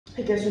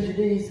Hey guys, so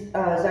today's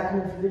Zach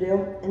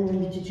video, I'm going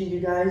to be teaching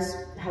you guys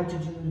how to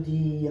do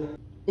the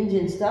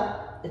Indian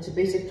step. It's a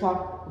basic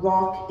top,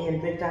 rock,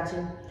 and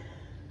breakdancing.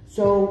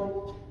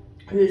 So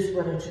here's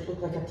what it should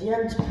look like at the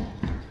end.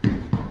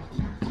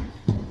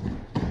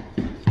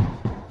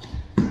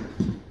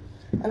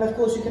 And of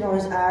course you can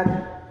always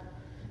add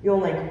your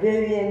own like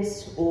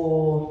variants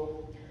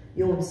or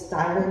your own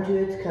style into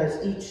it,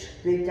 because each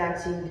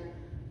breakdancing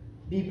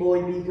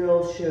b-boy,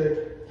 b-girl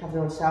should have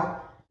their own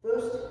style.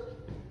 First,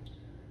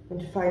 you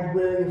want to find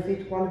where your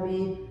feet want to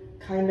be,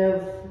 kind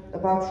of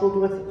about shoulder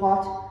width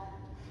apart.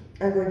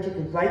 I'm going to take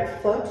the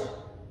right foot,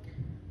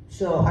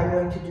 so I'm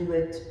going to do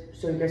it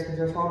so you guys can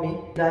just follow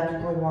me. That you're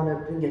going to want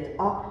to bring it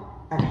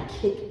up and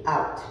kick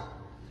out,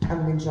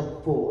 and then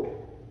jump forward.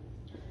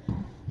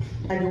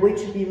 And your weight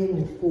should be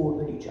leaning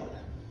forward when you jump.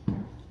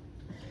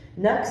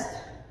 Next,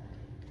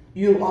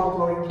 you are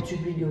going to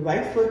bring your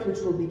right foot, which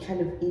will be kind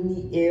of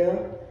in the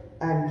air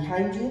and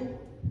behind you,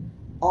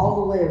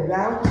 all the way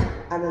around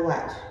and then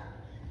land.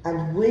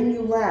 And when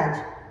you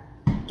land,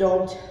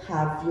 don't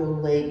have your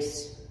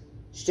legs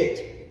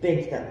straight,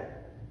 bend them.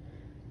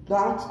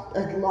 Not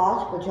a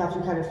lot, but you have to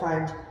kind of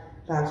find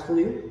balance for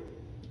you.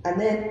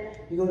 And then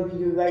you're going to bring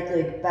your right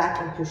leg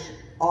back and push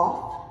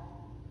off,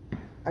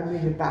 and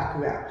bring it back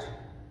around.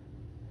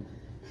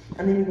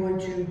 And then you're going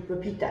to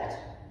repeat that.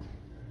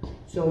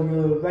 So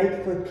your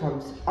right foot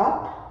comes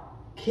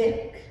up,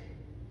 kick,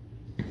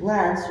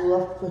 lands, your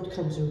left foot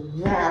comes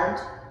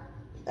around,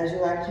 as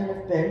your leg kind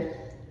of bend,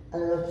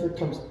 and the left foot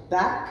comes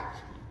back,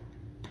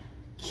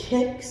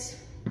 kicks,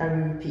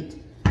 and we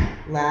repeat.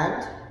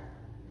 Land,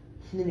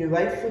 and then your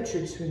right foot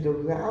should swing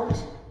around,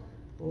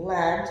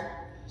 land,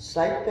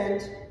 slight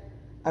bend,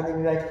 and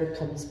then your right foot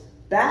comes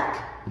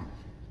back,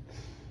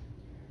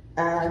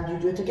 and you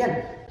do it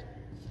again.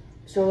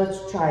 So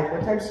let's try it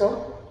one time.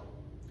 So,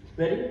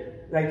 ready?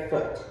 Right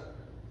foot.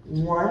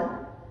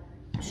 1,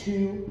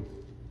 2,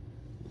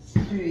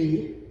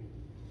 3,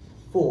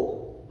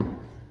 4.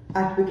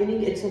 At the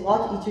beginning, it's a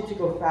lot easier to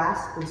go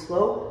fast than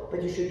slow,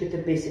 but you should get the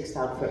basics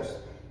down first.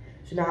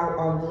 So now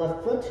on the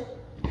left foot,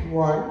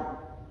 1,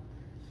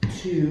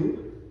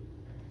 2,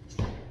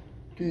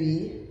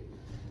 3,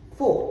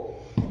 4.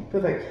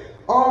 Perfect.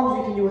 Arms,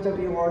 you can do whatever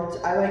you want.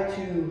 I like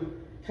to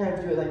kind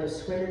of do it like a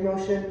swimming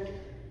motion.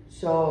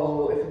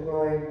 So if I'm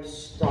going to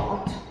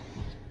start,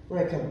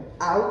 when I come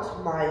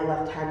out, my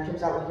left hand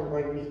comes out like I'm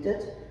going to meet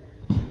it.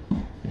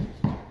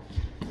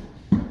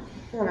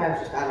 And I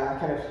just, I don't know,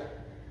 kind of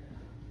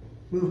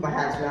move my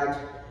hands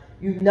around.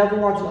 You never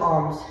want your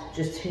arms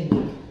just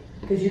hanging,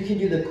 because you can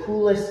do the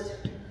coolest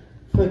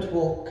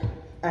footwalk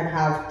and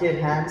have dead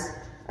hands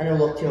and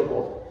it'll look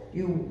terrible.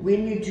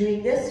 When you're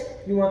doing this,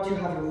 you want to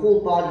have your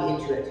whole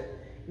body into it.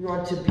 You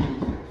want to be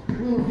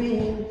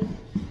moving,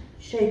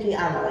 shaking,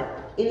 I don't know, like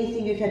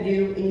anything you can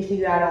do, anything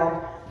you add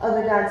on,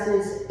 other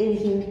dances,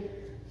 anything,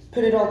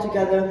 put it all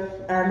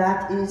together, and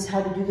that is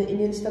how to do the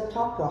Indian step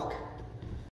top rock.